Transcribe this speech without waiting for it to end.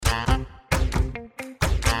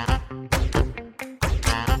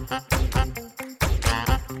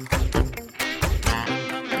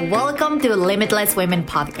Welcome to Limitless Women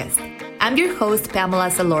Podcast. I'm your host, Pamela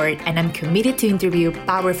Salord, and I'm committed to interview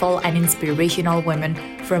powerful and inspirational women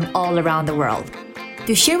from all around the world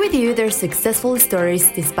to share with you their successful stories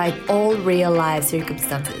despite all real life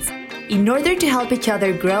circumstances, in order to help each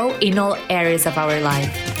other grow in all areas of our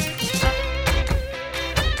life.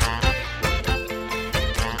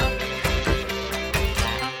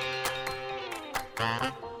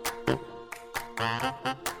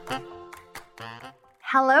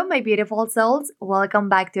 Hello, my beautiful souls. Welcome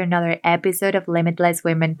back to another episode of Limitless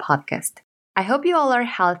Women Podcast. I hope you all are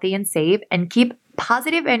healthy and safe and keep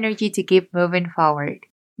positive energy to keep moving forward.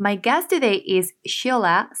 My guest today is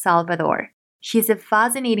Sheila Salvador. She's a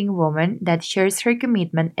fascinating woman that shares her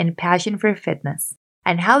commitment and passion for fitness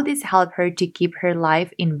and how this helped her to keep her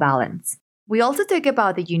life in balance. We also talk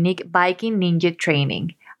about the unique Viking Ninja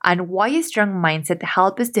training and why a strong mindset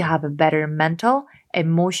helps us to have a better mental,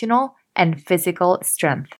 emotional, and physical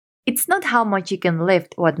strength. It's not how much you can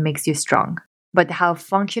lift what makes you strong, but how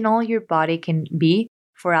functional your body can be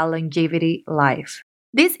for a longevity life.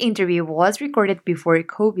 This interview was recorded before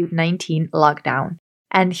COVID-19 lockdown,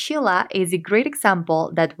 and Sheila is a great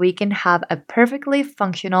example that we can have a perfectly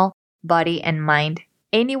functional body and mind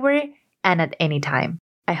anywhere and at any time.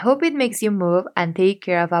 I hope it makes you move and take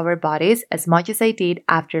care of our bodies as much as I did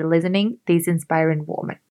after listening to this inspiring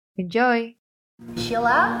woman. Enjoy!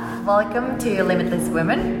 Sheila, welcome to Limitless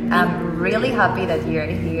Women. I'm really happy that you're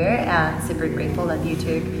here and super grateful that you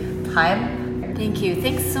took time. Thank you.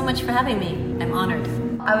 Thanks so much for having me. I'm honored.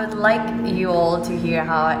 I would like you all to hear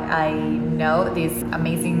how I know this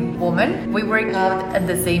amazing woman. We work out at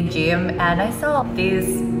the same gym and I saw this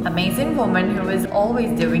amazing woman who was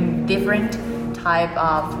always doing different type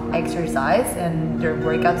of exercise and their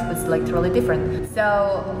workouts was like totally different.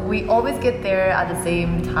 So we always get there at the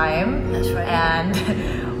same time. That's right.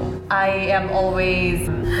 And I am always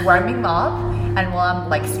warming up, and while I'm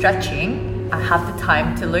like stretching, I have the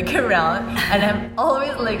time to look around and I'm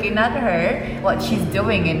always looking at her, what she's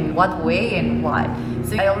doing in what way and what.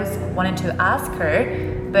 So I always wanted to ask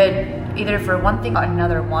her, but either for one thing or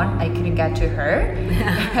another one, I couldn't get to her.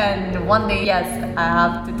 And one day, yes, I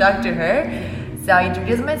have to talk to her. So I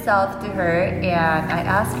introduced myself to her and I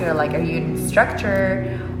asked her, like, are you an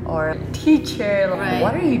instructor or a teacher? Like, right.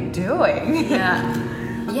 What are you doing?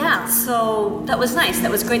 Yeah, so that was nice. That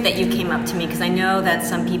was great that you came up to me because I know that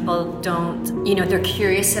some people don't, they're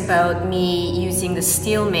curious about me using the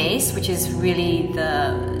steel mace, which is really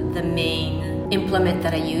the main implement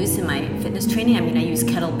that I use in my fitness training. I mean, I use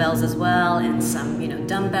kettlebells as well and some,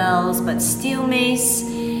 dumbbells, but steel mace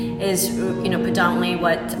is predominantly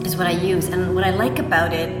what I use. And what I like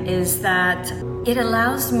about it is that it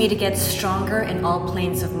allows me to get stronger in all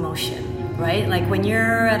planes of motion, right? Like when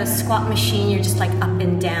you're at a squat machine, you're just like up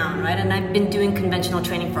and down, right? And I've been doing conventional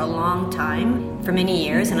training for a long time, for many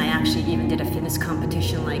years, and I actually even did a fitness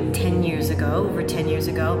competition like over 10 years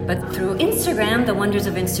ago. But through Instagram, the wonders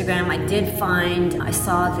of Instagram, I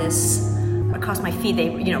saw this across my feed.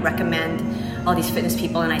 They recommend all these fitness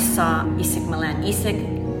people, and I saw Isaac Milan. Isaac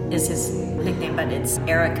is his nickname, but it's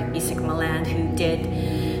Eric Isaac Milan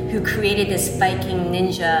who created this Viking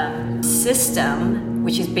Ninja system,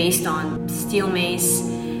 which is based on steel mace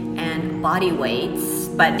and body weights.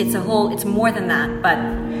 But it's more than that, but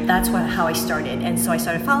that's how I started. And so I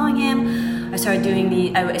started following him. I started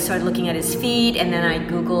looking at his feed, and then I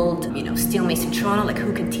Googled, steel mace in Toronto, like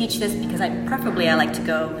who can teach this, because I like to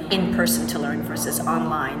go in person to learn versus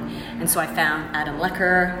online. And so I found Adam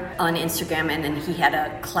Lecker on Instagram, and then he had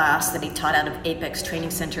a class that he taught out of Apex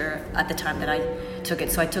Training Center at the time that I took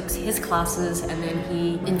it. So I took his classes, and then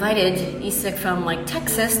he invited Isaac from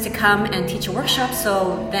Texas to come and teach a workshop.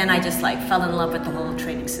 So then I just fell in love with the whole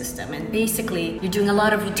training system. And basically you're doing a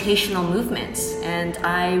lot of rotational movements, and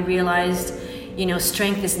I realized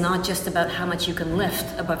strength is not just about how much you can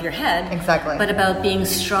lift above your head. Exactly. But about being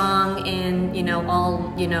strong in,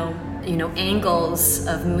 all, angles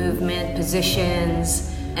of movement, positions,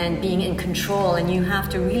 and being in control. And you have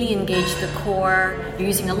to really engage the core. You're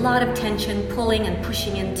using a lot of tension, pulling and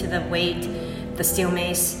pushing into the weight, the steel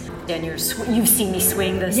mace. Then you've seen me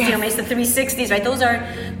swing the steel mace, the 360s, right? Those are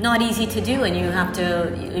not easy to do, and you have to,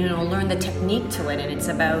 learn the technique to it. And it's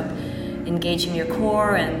about engaging your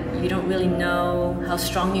core, and you don't really know how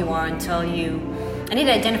strong you are until and it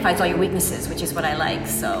identifies all your weaknesses, which is what I like.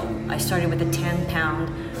 So I started with a 10-pound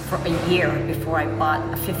for a year before I bought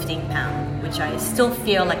a 15-pound, which I still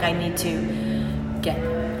feel like I need to get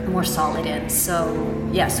more solid in. So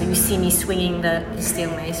you see me swinging the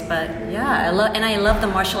steel mace, but I love the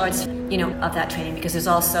martial arts of that training, because there's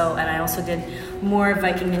also, and I also did more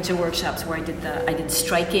Viking Ninja workshops where I did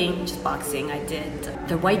striking, which is boxing. I did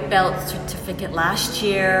the white belt certificate last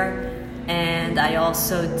year, and I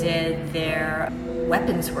also did their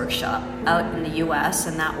weapons workshop out in the US,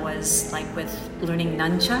 and that was like with learning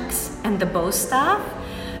nunchucks and the bow staff.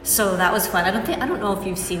 So that was fun. I don't know if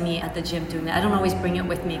you've seen me at the gym doing that. I don't always bring it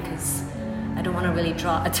with me because I don't want to really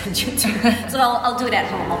draw attention to it. So I'll do it at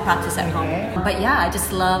home. I'll practice at home. But yeah, I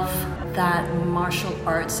just love that martial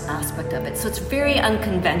arts aspect of it. So it's very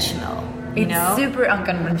unconventional. It's super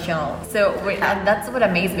unconventional. So and that's what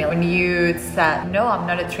amazed me when you said, no, I'm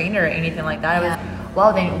not a trainer or anything like that. I was,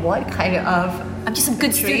 wow, then what kind of I'm just a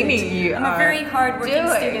good training student. I'm a very hardworking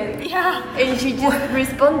student. Yeah. And she just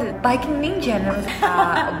responded, Viking Ninja. And I was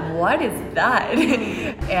like, what is that?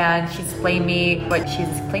 And she explained me what she's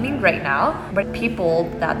explaining right now. But people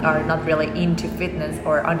that are not really into fitness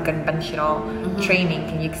or unconventional training,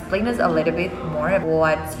 can you explain us a little bit more of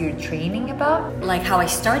what you're training about? Like how I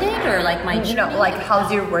started, or like my journey? Like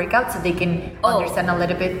how's your workout, so they can understand a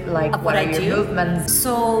little bit like what are your movements.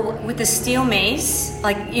 So with the steel mace,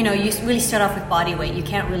 like, you really start off with body weight. You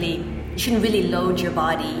shouldn't really load your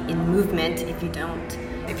body in movement if you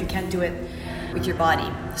can't do it with your body.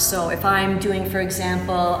 So if I'm doing, for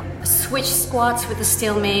example, switch squats with a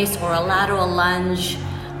steel mace or a lateral lunge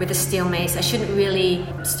with a steel mace, I shouldn't really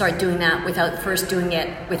start doing that without first doing it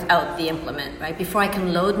without the implement, right? Before I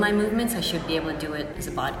can load my movements, I should be able to do it as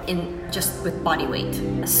just with body weight.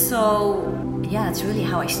 So yeah, it's really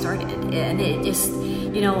how I started. And it just,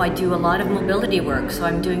 I do a lot of mobility work. So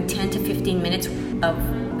I'm doing 10 to 15 minutes of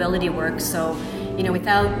mobility work. So,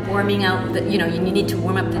 without warming out, you need to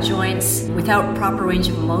warm up the joints. Without proper range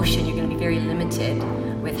of motion, you're going to be very limited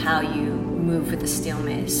with how you move with the steel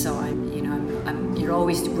mace. So you're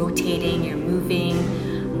always rotating, you're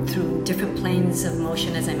moving through different planes of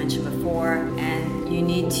motion, as I mentioned before, and you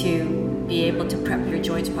need to be able to prep your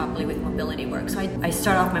joints properly with mobility work. So I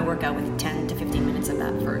start off my workout with 10 to 15 minutes of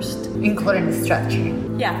that first. Including the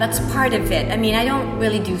stretching. Yeah, that's part of it. I mean, I don't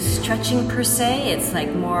really do stretching per se. It's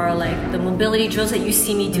like more like the mobility drills that you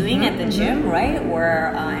see me doing at the gym, right?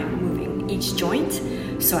 Where I'm moving each joint.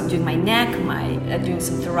 So I'm doing my neck, I'm doing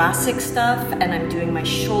some thoracic stuff, and I'm doing my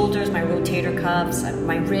shoulders, my rotator cuffs,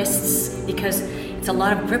 my wrists, because it's a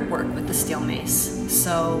lot of grip work with the steel mace.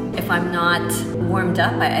 So if I'm not warmed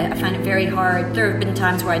up, I find it very hard. There have been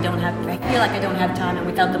times where I feel like I don't have time, and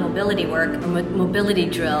without the mobility work, mobility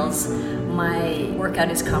drills, my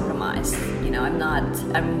workout is compromised.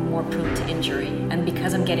 I'm more prone to injury. And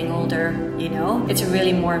because I'm getting older, it's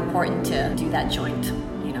really more important to do that joint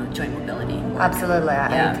mobility work. Absolutely,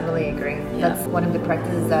 I totally agree. Yeah. That's one of the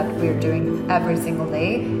practices that we're doing every single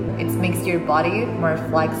day. It makes your body more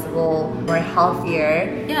flexible, more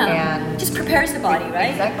healthier. Yeah, and just prepares the body,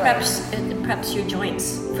 right? Exactly. It preps your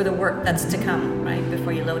joints for the work that's to come, right,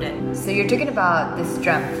 before you load it. So you're talking about the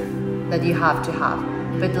strength that you have to have.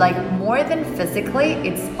 But like more than physically,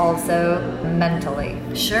 it's also mentally.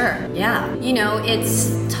 Sure, yeah.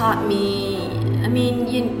 It's taught me,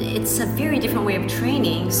 it's a very different way of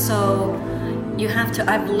training. So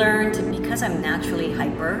I've learned, because I'm naturally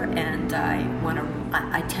hyper and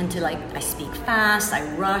I tend to I speak fast, I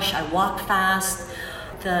rush, I walk fast.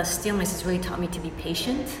 The steel mace has really taught me to be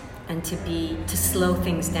patient and to slow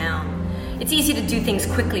things down. It's easy to do things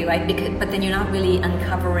quickly, right? But then you're not really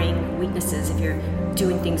uncovering weaknesses if you're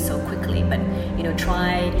doing things so quickly. But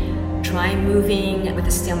try moving with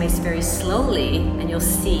the steel mace very slowly, and you'll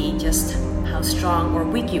see just how strong or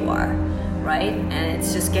weak you are, right? And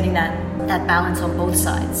it's just getting that balance on both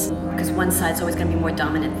sides, because one side's always going to be more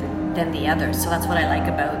dominant than the other. So that's what I like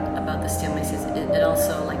about the steel mace, is it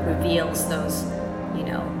also reveals those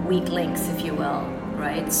weak links, if you will,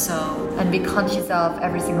 right? So and be conscious of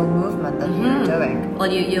every single movement that you're doing.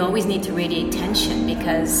 Well, you always need to radiate tension,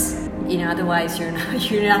 because otherwise you're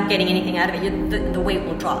not getting anything out of it. The weight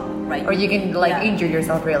will drop, right? Or you can injure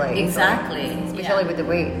yourself, really. Exactly. Especially with the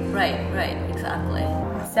weight. Right, exactly.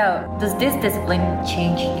 So does this discipline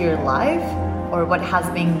change your life, or what has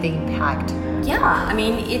been the impact? Yeah,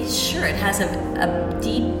 it has a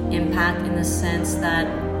deep impact in the sense that,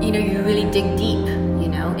 you really dig deep,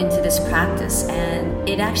 into this practice. And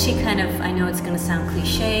it actually I know it's going to sound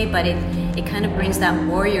cliche, but it kind of brings that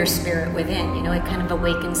warrior spirit within, it kind of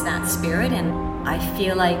awakens that spirit. And I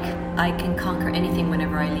feel like I can conquer anything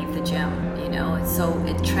whenever I leave the gym, so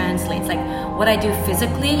it translates. What I do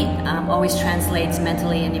physically always translates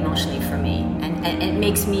mentally and emotionally for me. And it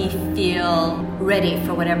makes me feel ready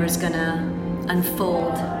for whatever's going to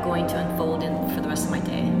going to unfold for the rest of my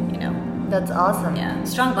day, That's awesome. Yeah,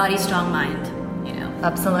 strong body, strong mind,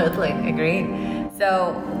 Absolutely, agreed.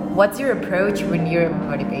 So what's your approach when you're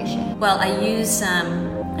motivation? Well, I use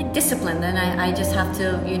like discipline, and I just have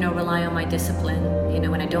to, rely on my discipline,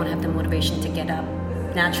 when I don't have the motivation to get up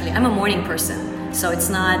naturally. I'm a morning person, so it's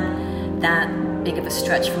not that big of a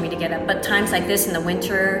stretch for me to get up. But times like this in the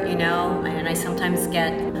winter, and I sometimes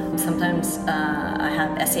I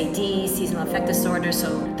have SAD, seasonal affective disorder,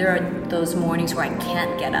 so there are those mornings where I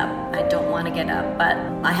can't get up. I don't want to get up, but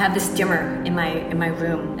I have this dimmer in my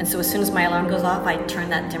room, and so as soon as my alarm goes off, I turn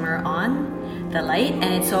that dimmer on, the light,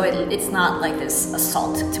 and it's not like this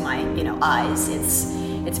assault to my eyes.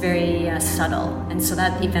 It's very subtle, and so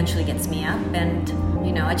that eventually gets me up. And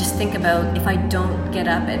I just think about, if I don't get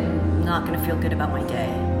up, I'm not going to feel good about my day.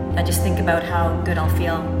 I just think about how good I'll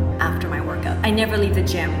feel after my workout. I never leave the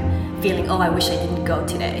gym feeling, I wish I didn't go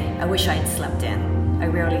today. I wish I had slept in. I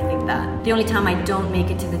rarely think that. The only time I don't make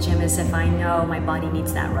it to the gym is if I know my body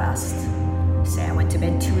needs that rest. Say I went to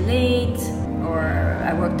bed too late, or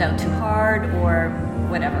I worked out too hard, or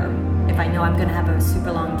whatever. If I know I'm going to have a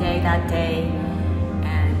super long day that day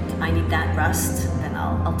and I need that rest, then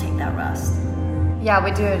I'll take that rest. Yeah,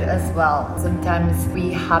 we do it as well. Sometimes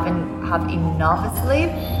we haven't have enough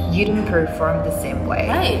sleep, you don't perform the same way.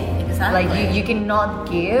 Right, exactly. Like you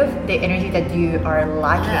cannot give the energy that you are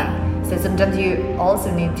lacking. Yeah. So sometimes you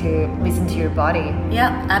also need to listen to your body.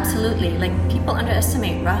 Yeah, absolutely. Like people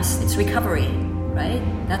underestimate rest. It's recovery, right?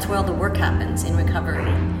 That's where all the work happens, in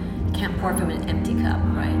recovery. You can't pour from an empty cup,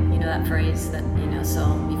 right? You know that phrase that,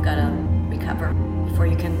 so you've got to recover before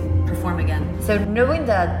you can perform again. So knowing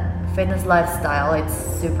that fitness lifestyle, it's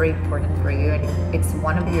super important for you and it's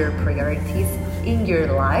one of your priorities in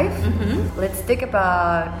your life. Mm-hmm. Let's think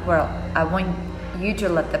about, I want you to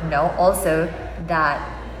let them know also that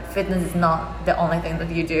fitness is not the only thing that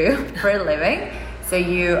you do for a living. So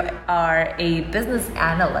you are a business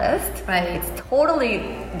analyst. Right. It's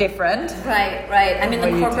totally different. Right. I'm in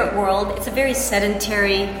the corporate world. It's a very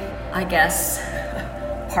sedentary, I guess,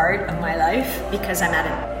 part of my life because I'm at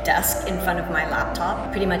a desk in front of my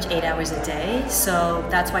laptop pretty much 8 hours a day. So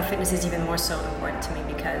that's why fitness is even more so important to me,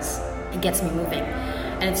 because it gets me moving.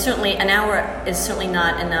 And it's certainly, an hour is certainly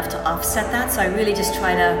not enough to offset that. So I really just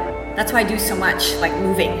try to, that's why I do so much, like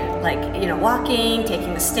moving, like, walking,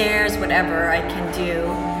 taking the stairs, whatever I can do.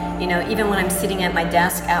 Even when I'm sitting at my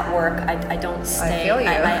desk at work, I don't stay. I feel you.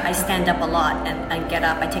 I stand up a lot and I get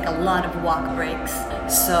up. I take a lot of walk breaks.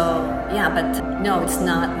 So yeah, but no, it's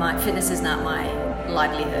not fitness is not my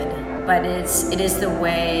livelihood, but it is the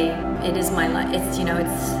way, it is my life. It's,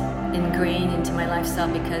 it's ingrained into my lifestyle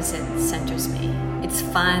because it centers me. It's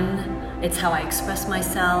fun. It's how I express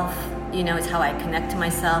myself. It's how I connect to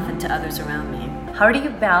myself and to others around me. How do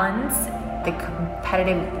you balance the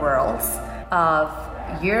competitive worlds of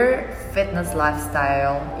your fitness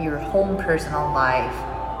lifestyle, your home personal life,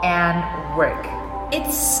 and work?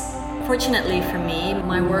 It's, fortunately for me,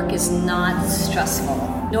 my work is not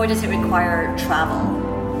stressful, nor does it require travel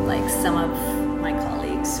like some of my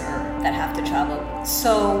colleagues that have to travel.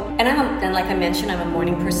 So, and like I mentioned, I'm a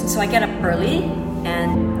morning person, so I get up early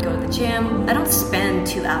and go to the gym. I don't spend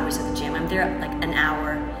 2 hours at the gym. I'm there like an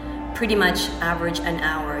hour, pretty much average an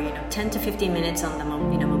hour, 10 to 15 minutes on the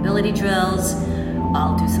mobility drills.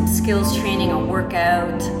 I'll do some skills training, I'll work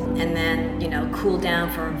out, and then, cool down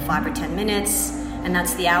for 5 or 10 minutes, and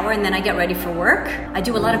that's the hour, and then I get ready for work. I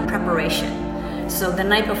do a lot of preparation. So the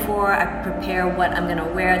night before, I prepare what I'm gonna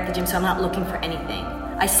wear at the gym, so I'm not looking for anything.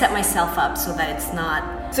 I set myself up so that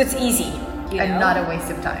it's easy. And not a waste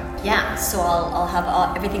of time. Yeah, so I'll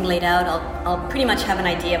have everything laid out. I'll pretty much have an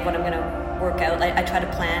idea of what I'm gonna work out. I try to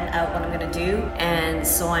plan out what I'm gonna do, and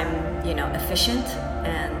so I'm, efficient.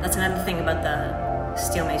 And that's another thing about the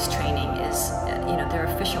Steel Mace training is, they're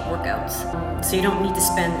efficient workouts. So you don't need to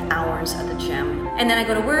spend hours at the gym. And then I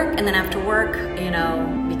go to work, and then after work,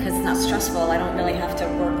 because it's not stressful, I don't really have to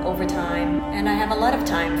work overtime. And I have a lot of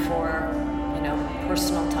time for,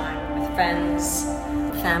 personal time with friends,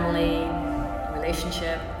 family,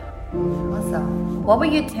 relationship. Awesome. What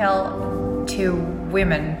would you tell to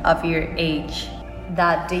women of your age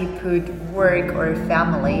that they put work or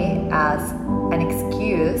family as an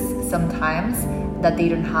excuse sometimes that they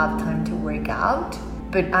don't have time to work out?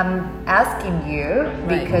 But I'm asking you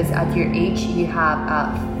because at your age you have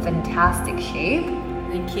a fantastic shape.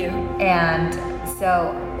 Thank you. And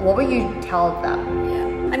so what would you tell them? Yeah.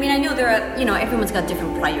 I mean, I know there are, everyone's got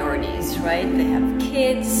different priorities, right? They have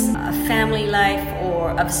kids, a family life,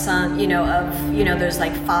 or of some, there's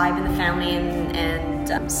like 5 in the family,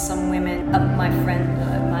 and some women of my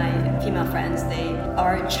my female friends, they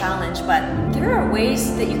are challenged, but there are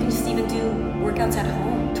ways that you can just even do workouts at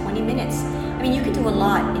home, 20 minutes. I mean, you can do a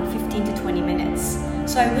lot in 15 15 to 20 minutes.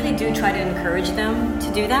 So I really do try to encourage them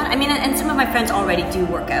to do that. I mean, and some of my friends already do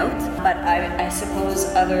work out, but I suppose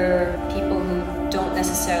other people who don't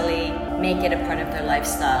necessarily make it a part of their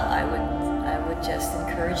lifestyle, I would just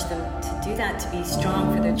encourage them to do that, to be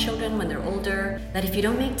strong for their children when they're older. That if you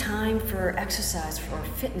don't make time for exercise, for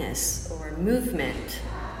fitness or movement,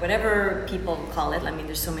 whatever people call it, I mean,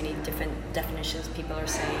 there's so many different definitions people are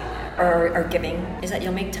saying or are giving, is that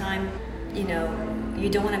you'll make time, you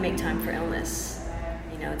don't want to make time for illness.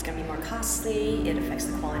 It's going to be more costly, it affects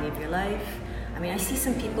the quality of your life. I mean, I see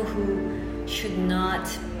some people who should not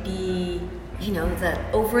be, that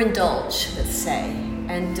overindulge, let's say,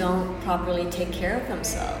 and don't properly take care of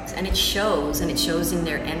themselves. And it shows in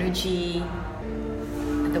their energy,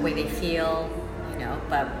 and the way they feel,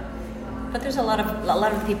 but there's a lot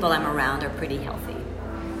of the people I'm around are pretty healthy.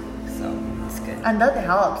 So it's good. And that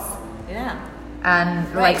helps. Yeah. And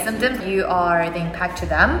Right. like sometimes you are the impact to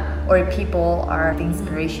them, or people are the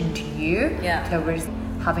inspiration to you towards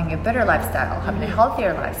having a better lifestyle, having a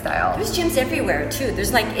healthier lifestyle. There's gyms everywhere too.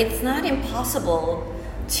 It's not impossible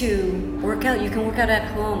to work out. You can work out at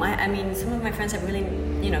home. I mean, some of my friends have really,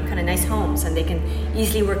 kind of nice homes, and they can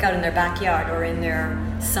easily work out in their backyard or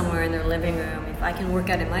somewhere in their living room. If I can work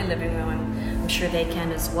out in my living room, I'm sure they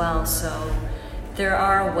can as well. So there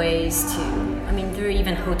are ways to, there are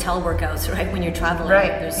even hotel workouts, right? When you're traveling,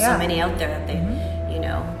 there's so many out there that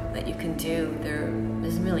that you can do.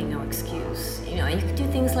 There's really no excuse. You can do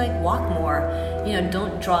things like walk more.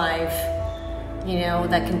 Don't drive.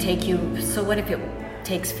 That can take you. So what if it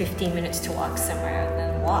takes 15 minutes to walk somewhere?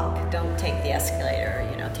 Then walk. Don't take the escalator.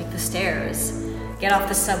 Take the stairs. Get off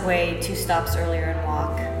the subway 2 stops earlier and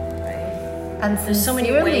walk. And there's so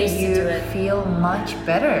many ways to do it. You feel much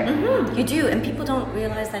better. Mm-hmm. You do, and people don't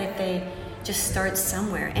realize that if they just start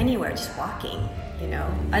somewhere, anywhere, just walking.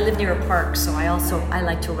 I live near a park, so I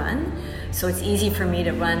like to run. So it's easy for me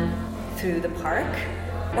to run through the park,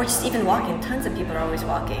 or just even walking. Tons of people are always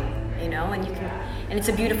walking, and it's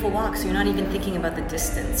a beautiful walk. So you're not even thinking about the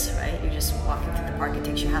distance, right? You're just walking through the park. It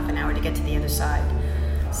takes you half an hour to get to the other side.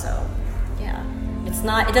 So, yeah,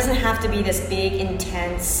 it doesn't have to be this big,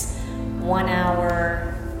 intense 1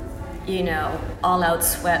 hour, all out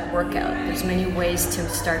sweat workout. There's many ways to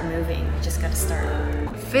start moving. You just got to start.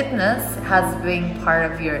 Fitness has been part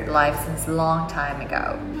of your life since a long time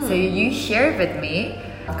ago. So you shared with me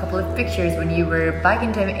a couple of pictures when you were back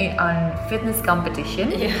in time on fitness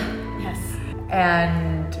competition. Yeah. Yes.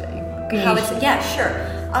 And sure.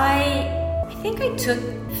 I think I took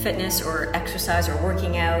fitness or exercise or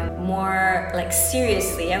working out more like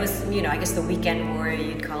seriously. I was, I guess the weekend warrior,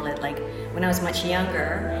 you'd call it, like when I was much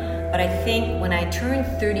younger. But I think when I turned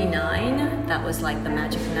 39, that was like the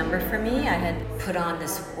magic number for me. I had put on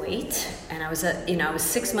this weight, and I was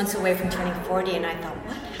 6 months away from turning 40, and I thought,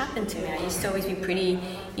 what happened to me? I used to always be pretty,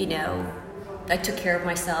 I took care of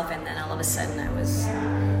myself, and then all of a sudden I was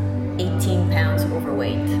 18 pounds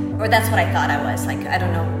overweight. Or that's what I thought I was. Like, I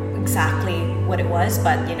don't know exactly what it was,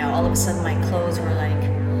 but all of a sudden my clothes were like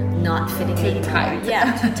not fitting me anymore. Tight.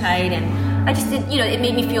 Yeah, too tight, and I just didn't, it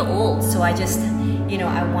made me feel old, so I just,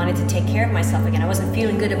 I wanted to take care of myself again. I wasn't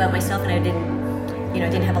feeling good about myself, and I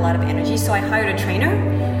didn't have a lot of energy, so I hired a trainer,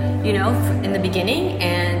 in the beginning,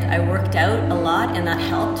 and I worked out a lot, and that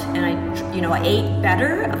helped, and I ate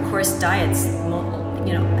better. Of course, diets,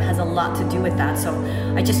 has a lot to do with that, so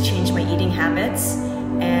I just changed my eating habits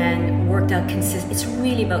and worked out it's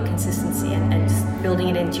really about consistency and just building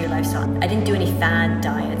it into your lifestyle. I didn't do any fad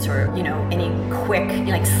diets or any quick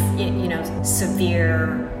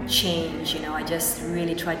severe change. I just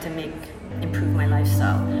really tried to improve my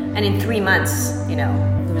lifestyle, and in 3 months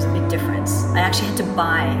there was a big difference. I actually had to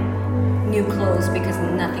buy new clothes because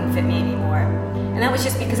nothing fit me anymore, and that was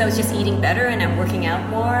just because I was just eating better and I'm working out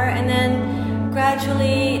more. And then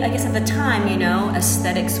gradually, I guess at the time,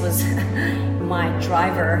 aesthetics was my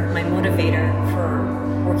driver, my motivator for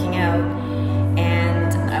working out.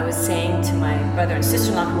 And I was saying to my brother and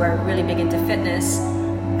sister-in-law, who are really big into fitness,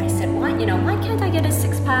 I said, why can't I get a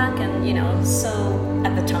 6-pack? And so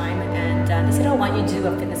at the time, and they said, why don't you do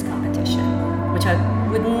a fitness competition? Which I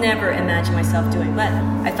would never imagine myself doing, but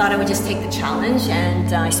I thought I would just take the challenge,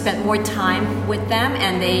 and I spent more time with them.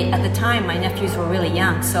 And at the time, my nephews were really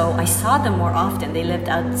young, so I saw them more often. They lived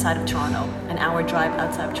outside of Toronto, an hour drive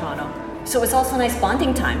outside of Toronto. So it was also a nice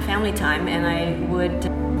bonding time, family time, and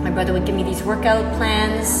my brother would give me these workout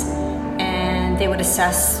plans, and they would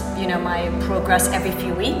assess, my progress every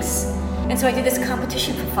few weeks. And so I did this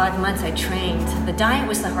competition for 5 months. I trained. The diet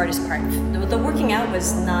was the hardest part. The working out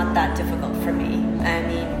was not that difficult for me. I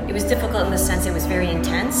mean, it was difficult in the sense it was very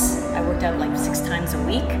intense. I worked out like 6 times a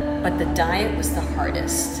week, but the diet was the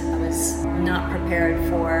hardest. I was not prepared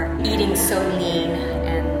for eating so lean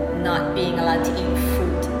and not being allowed to eat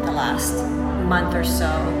fruit the last month or so.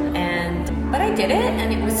 But I did it,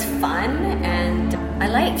 and it was fun, and I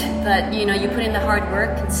liked that, you put in the hard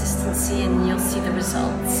work, consistency, and you'll see the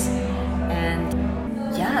results. And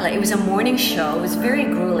yeah, it was a morning show. It was very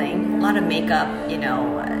grueling, a lot of makeup,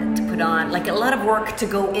 to put on, a lot of work to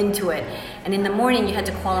go into it. And in the morning, you had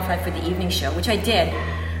to qualify for the evening show, which I did.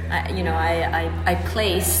 I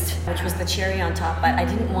placed, which was the cherry on top, but I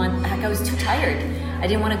didn't want, I was too tired. I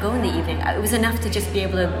didn't want to go in the evening. It was enough to just be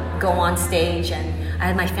able to go on stage, and I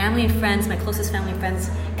had my family and friends, my closest family and friends,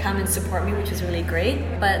 come and support me, which was really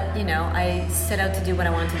great. But, I set out to do what I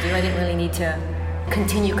wanted to do. I didn't really need to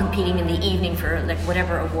continue competing in the evening for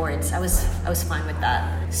whatever awards. I was fine with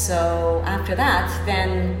that. So after that,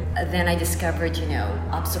 then I discovered,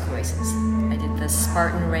 obstacle races. I did the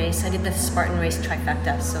Spartan race. I did the Spartan race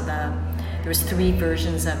trifecta. So there was 3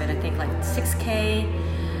 versions of it. I think 6K,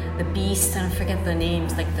 the Beast, I don't forget the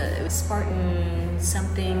names. It was Spartan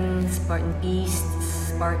something, Spartan Beast,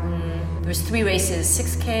 Spartan. There was 3 races: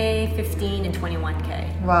 6K, 15, and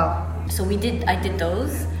 21K. Wow. So I did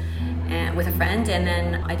those. With a friend, and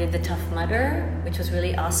then I did the Tough Mudder, which was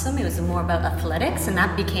really awesome. It was more about athletics, and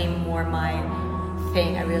that became more my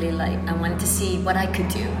thing. I really I wanted to see what I could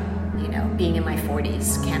do, being in my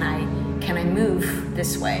 40s. Can I move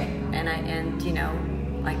this way? And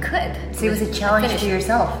I could. So it was a challenge to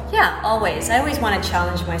yourself. Yeah, always. I always want to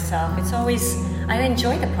challenge myself. I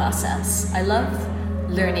enjoy the process. I love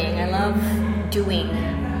learning. I love doing.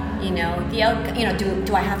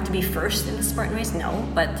 Do I have to be first in the Spartan race? No,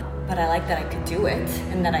 but I like that I could do it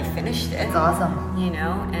and that I finished it. That's awesome.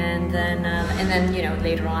 And then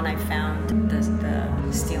later on I found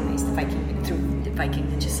the steel mace, through the Viking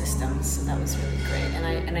Ninja Systems. So that was really great,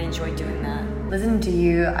 and I enjoyed doing that. Listening to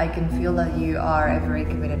you, I can feel that you are a very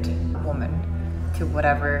committed woman to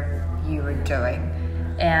whatever you are doing.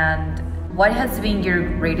 And what has been your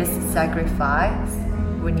greatest sacrifice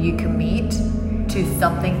when you commit to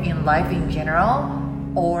something in life in general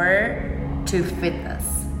or to fitness?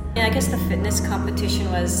 Yeah, I guess the fitness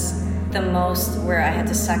competition was the most where I had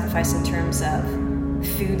to sacrifice in terms of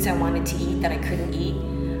foods I wanted to eat that I couldn't eat.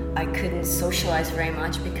 I couldn't socialize very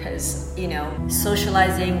much because,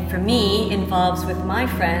 socializing for me involves with my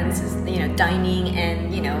friends, dining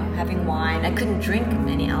and, having wine. I couldn't drink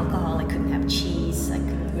any alcohol. I couldn't have cheese. I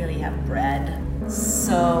couldn't really have bread.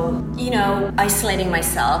 So, isolating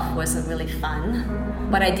myself wasn't really fun.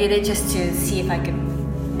 But I did it just to see if I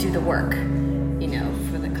could do the work,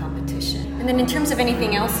 for the competition. And then in terms of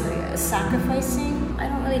anything else, sacrificing, I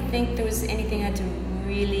don't really think there was anything I had to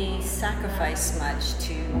really sacrifice much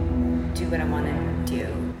to do what I wanted to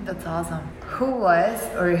do. That's awesome. Who was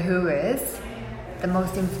or who is the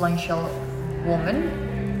most influential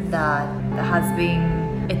woman that has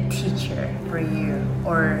been a teacher for you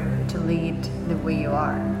or to lead the way you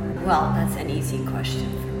are? Well, that's an easy question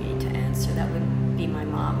for me to answer. That would be my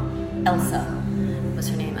mom. Elsa was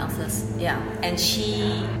her name, Elsa. Yeah. And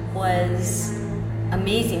she was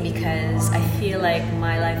amazing because I feel like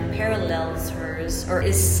my life parallels hers or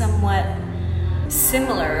is somewhat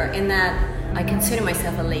similar in that I consider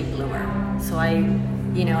myself a late bloomer. So I've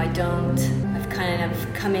kind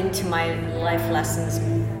of come into my life lessons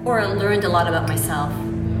or learned a lot about myself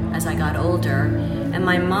as I got older. And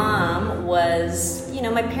my mom was,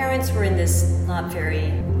 my parents were in this not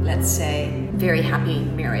very, let's say, very happy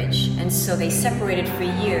marriage. And so they separated for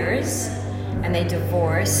years and they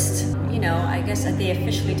divorced. I guess that they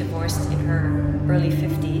officially divorced in her early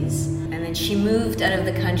 50s. And then she moved out of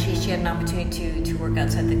the country. She had an opportunity to work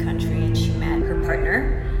outside the country, and she met her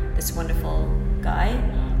partner, this wonderful guy.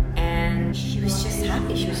 And she was just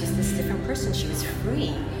happy. She was just this different person. She was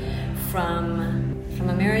free from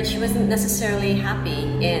a marriage she wasn't necessarily happy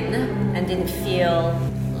in and didn't feel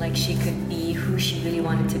like she could be who she really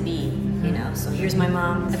wanted to be. So here's my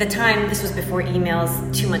mom. At the time, this was before emails,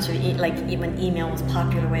 too much of when email was a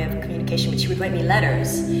popular way of communication, but she would write me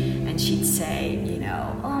letters and she'd say,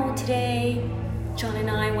 oh, today John and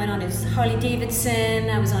I went on his Harley Davidson,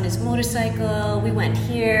 I was on his motorcycle, we went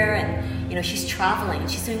here, and she's traveling,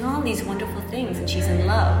 she's doing all these wonderful things, and she's in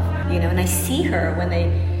love, and I see her when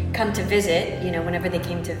they come to visit, whenever they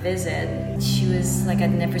came to visit, she was like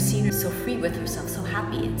I'd never seen her so free with herself, so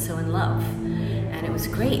happy and so in love. And it was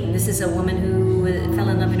great. And this is a woman who fell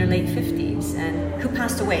in love in her late 50s and who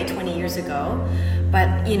passed away 20 years ago.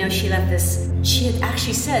 But, she left this, she had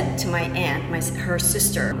actually said to my aunt, her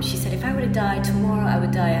sister, she said, if I were to die tomorrow, I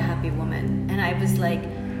would die a happy woman. And I was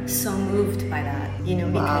so moved by that,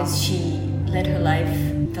 because she led her life,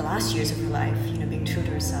 the last years of her life, being true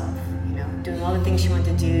to herself, doing all the things she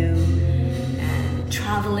wanted to do and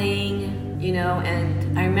traveling, you know.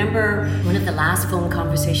 And I remember one of the last phone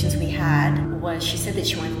conversations we had was she said that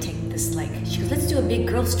she wanted to take this, like, she goes, let's do a big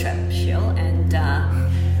girls trip, Sheil. And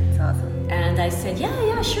That's awesome. and I said,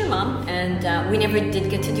 yeah, sure, Mom. And we never did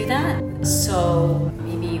get to do that. So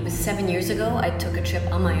maybe it was 7 years ago, I took a trip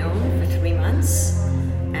on my own for 3 months.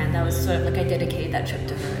 And that was sort of like I dedicated that trip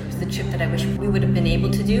to her. It was the trip that I wish we would have been able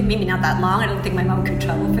to do. Maybe not that long. I don't think my mom could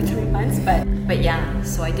travel for 3 months. But yeah,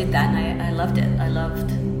 so I did that and I loved it. I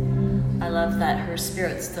love that her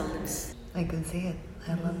spirit still lives. I can see it.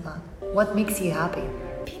 I love that. What makes you happy?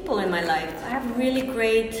 People in my life. I have really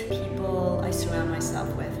great people I surround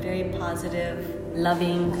myself with. Very positive,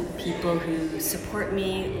 loving people who support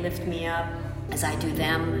me, lift me up as I do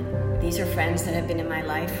them. These are friends that have been in my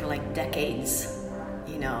life for like decades,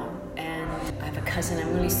 you know. And I have a cousin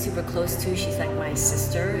I'm really super close to. She's like my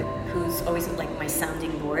sister, who's always like my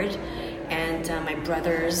sounding board. And my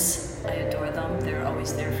brothers, I adore them. They're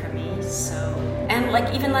always there for me. So, and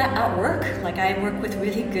like even like at work, like I work with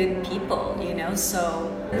really good people, you know. So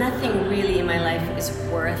nothing really in my life is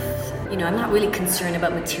worth, you know, I'm not really concerned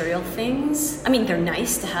about material things. I mean, they're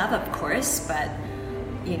nice to have, of course, but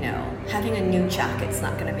you know, having a new jacket's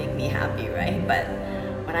not going to make me happy, right? But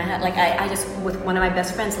when I had, like, I just, with one of my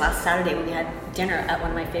best friends last Saturday, we had dinner at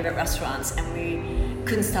one of my favorite restaurants, and we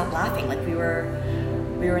couldn't stop laughing. Like we were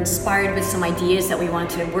inspired with some ideas that we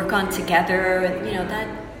wanted to work on together, and you know, that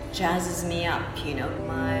jazzes me up. You know,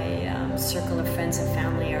 my circle of friends and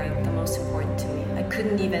family are the most important to me. I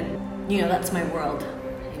couldn't even, you know, that's my world.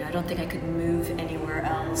 You know, I don't think I could move anywhere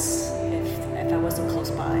else if I wasn't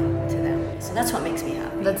close by to them. So that's what makes me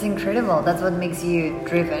happy. That's incredible. That's what makes you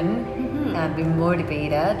driven and be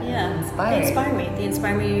motivated, inspired. They inspire me. They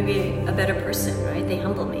inspire me to be a better person, right? They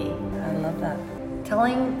humble me. I love that.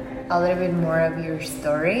 Telling a little bit more of your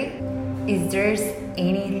story, is there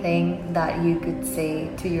anything that you could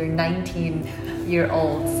say to your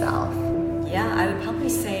 19-year-old self? Yeah, I would probably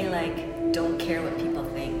say, like, don't care what people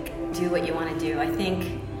think. Do what you want to do. I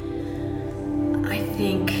think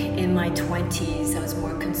in my 20s I was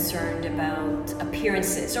more concerned about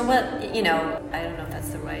appearances, or what, you know, I don't know if that's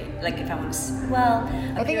the right, like if I want to, well,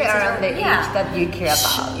 I think around the age that you care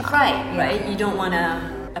about. Right. You don't want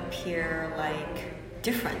to appear like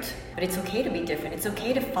different, but it's okay to be different. It's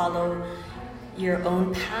okay to follow your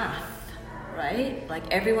own path, right? Like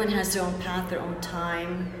everyone has their own path, their own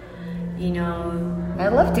time, you know. I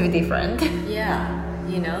love to be different. Yeah,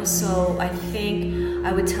 you know, so I think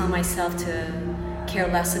I would tell myself to care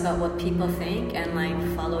less about what people think and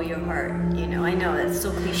like follow your heart, you know. I know that's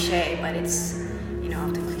so cliche, but it's, you know,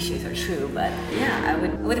 often cliches are true, but yeah, I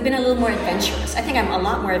would have been a little more adventurous. I think I'm a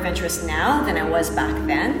lot more adventurous now than I was back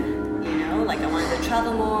then, you know, like I wanted to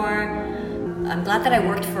travel more. I'm glad that I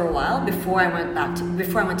worked for a while before I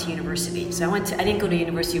went to university. So I didn't go to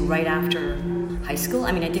university right after high school.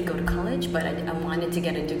 I mean, I did go to college, but I wanted to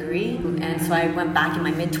get a degree, and so I went back in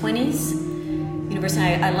my mid-20s. University,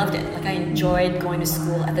 I loved it. Like I enjoyed going to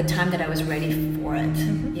school at the time that I was ready for it,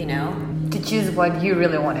 you know? To choose what you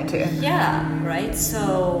really wanted to. Yeah, right?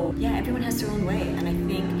 So, yeah, everyone has their own way. And I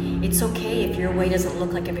think it's okay if your way doesn't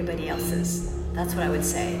look like everybody else's. That's what I would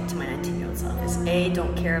say to my 19-year-old self is A,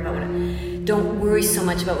 don't care about don't worry so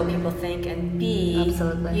much about what people think, and B,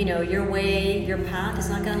 absolutely, you know, your way, your path is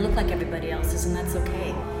not going to look like everybody else's, and that's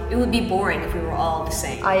okay. It would be boring if we were all the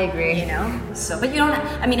same. I agree. You know? So, but you don't,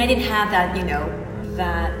 I mean, I didn't have that, you know,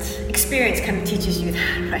 that experience kind of teaches you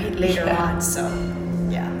that, right? Later on, so,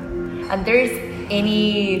 yeah. And there's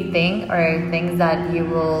anything or things that you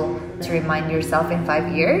will to remind yourself in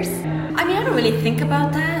 5 years? I mean, I don't really think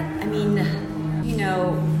about that. I mean, you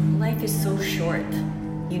know, life is so short,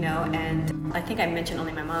 you know, and I think I mentioned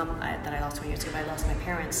only my mom that I lost 20 years ago, but I lost my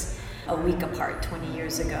parents a week apart 20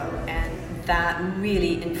 years ago, and that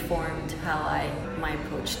really informed my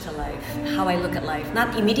approach to life, how I look at life.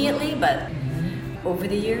 Not immediately, but over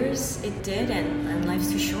the years it did, and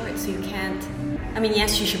life's too short, so you can't, I mean,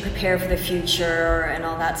 yes, you should prepare for the future and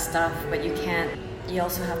all that stuff, but you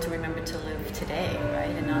also have to remember to live today,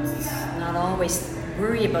 right? And not always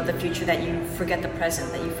worry about the future, that you forget the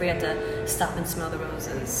present, that you forget to stop and smell the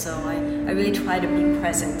roses. So I really try to be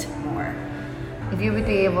present more. If you would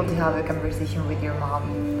be able to have a conversation with your mom,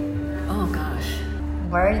 oh gosh,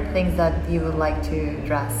 what are the things that you would like to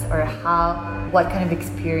address, or what kind of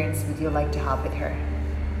experience would you like to have with her?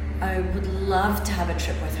 I would love to have a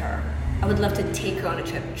trip with her. I would love to take her on a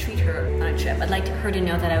trip, treat her on a trip. I'd like her to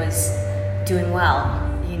know that I was doing well,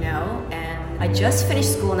 you know, and I just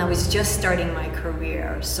finished school and I was just starting my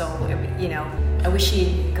career. So, you know, I wish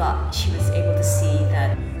she was able to see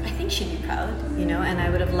that I think she'd be proud, and I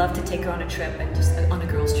would have loved to take her on a trip and just on a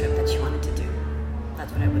girls' trip that she wanted to do.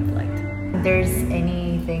 That's what I would have liked. There's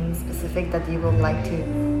anything specific that you would like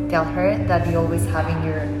to tell her that you always have in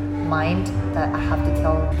your mind that I have to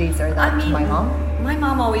tell this or that to my mom? My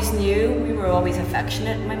mom always knew. We were always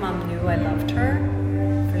affectionate. My mom knew I loved her,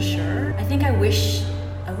 for sure. I think I wish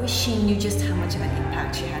she knew just how much of an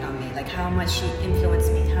impact she had on me, like how much she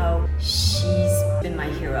influenced me, how she's been my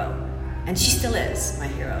hero. And she still is my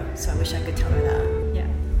hero, so I wish I could tell her that. Yeah.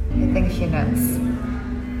 I think she knows.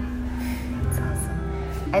 That's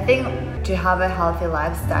awesome. I think to have a healthy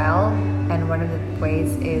lifestyle, and one of the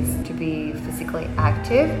ways is to be physically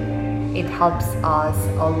active, it helps us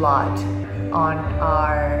a lot on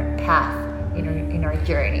our path, in our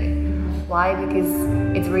journey. Why? Because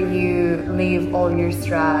it's where you leave all your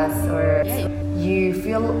stress, or you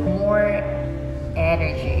feel more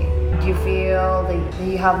energy. You feel that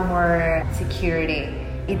you have more security.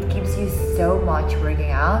 It gives you so much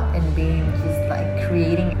working out and being just like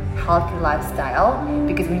creating a healthy lifestyle,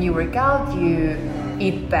 because when you work out, you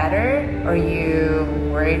eat better, or you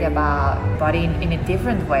worried about body in a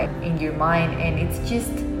different way in your mind, and it's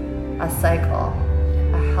just a cycle,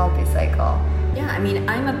 a healthy cycle. Yeah, I mean,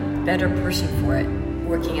 I'm a better person for it,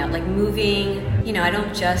 working out, like moving. I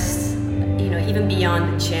don't just, even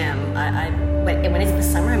beyond the gym. When it's the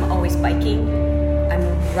summer, I'm always biking. I'm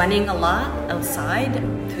running a lot outside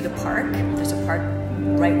through the park. There's a park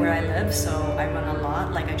right where I live, so I run a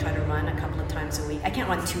lot. Like I try to run a couple of times a week. I can't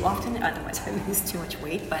run too often, otherwise I lose too much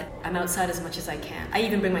weight, but I'm outside as much as I can. I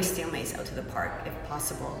even bring my steel mace out to the park if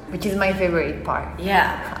possible. Which is my favorite part.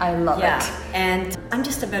 Yeah. I love it. And I'm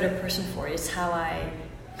just a better person for it. It's how I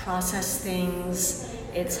process things.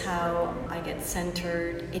 It's how I get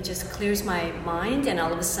centered. It just clears my mind, and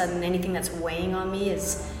all of a sudden anything that's weighing on me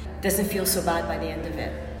doesn't feel so bad by the end of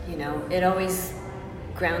it. It always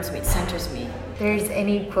grounds me, it centers me. There's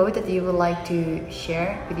any quote that you would like to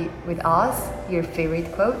share with us? Your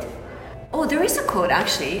favorite quote? Oh, there is a quote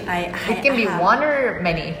actually. It can be one or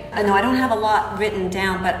many. No, I don't have a lot written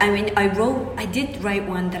down, but I did write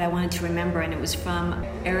one that I wanted to remember, and it was from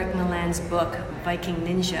Eric Milan's book, Viking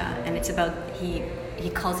Ninja, and it's about, he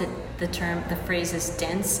calls it, the phrase is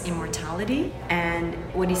dense immortality. And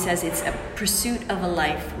what he says, it's a pursuit of a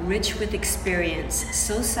life rich with experience,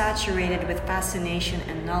 so saturated with fascination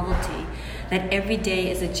and novelty that every day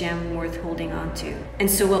is a gem worth holding on to. And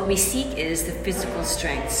so what we seek is the physical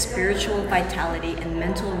strength, spiritual vitality, and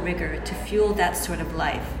mental rigor to fuel that sort of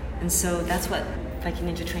life. And so that's what Viking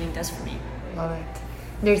Ninja training does for me. Love it.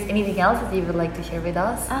 There's anything else that you would like to share with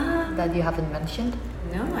us that you haven't mentioned?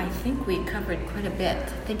 No, I think we covered quite a bit.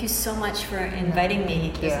 Thank you so much for inviting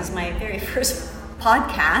me. This is my very first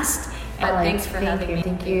podcast, and thanks for having me.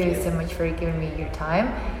 Thank you so much for giving me your time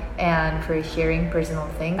and for sharing personal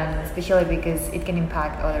things, and especially because it can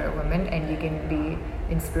impact other women and you can be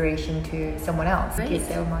inspiration to someone else. Great. Thank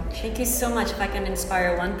you so much. Thank you so much. If I can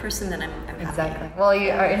inspire one person, then I'm happy. Exactly. Well,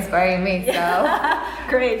 you are inspiring me, so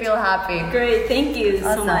Great. Feel happy. Great. Thank you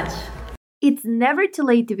so much. It's never too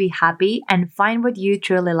late to be happy and find what you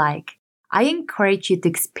truly like. I encourage you to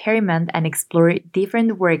experiment and explore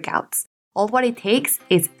different workouts. All what it takes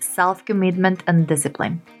is self-commitment and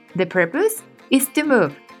discipline. The purpose is to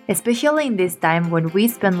move, especially in this time when we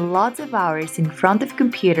spend lots of hours in front of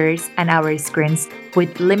computers and our screens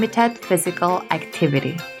with limited physical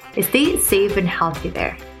activity. Stay safe and healthy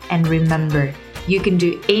there. And remember, you can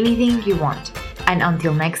do anything you want. And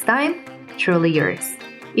until next time, truly yours.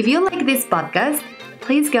 If you like this podcast,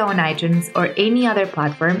 please go on iTunes or any other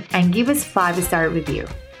platform and give us 5-star review.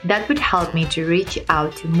 That would help me to reach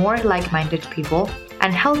out to more like-minded people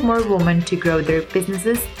and help more women to grow their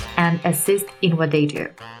businesses and assist in what they do.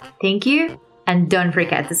 Thank you, and don't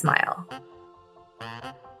forget to smile.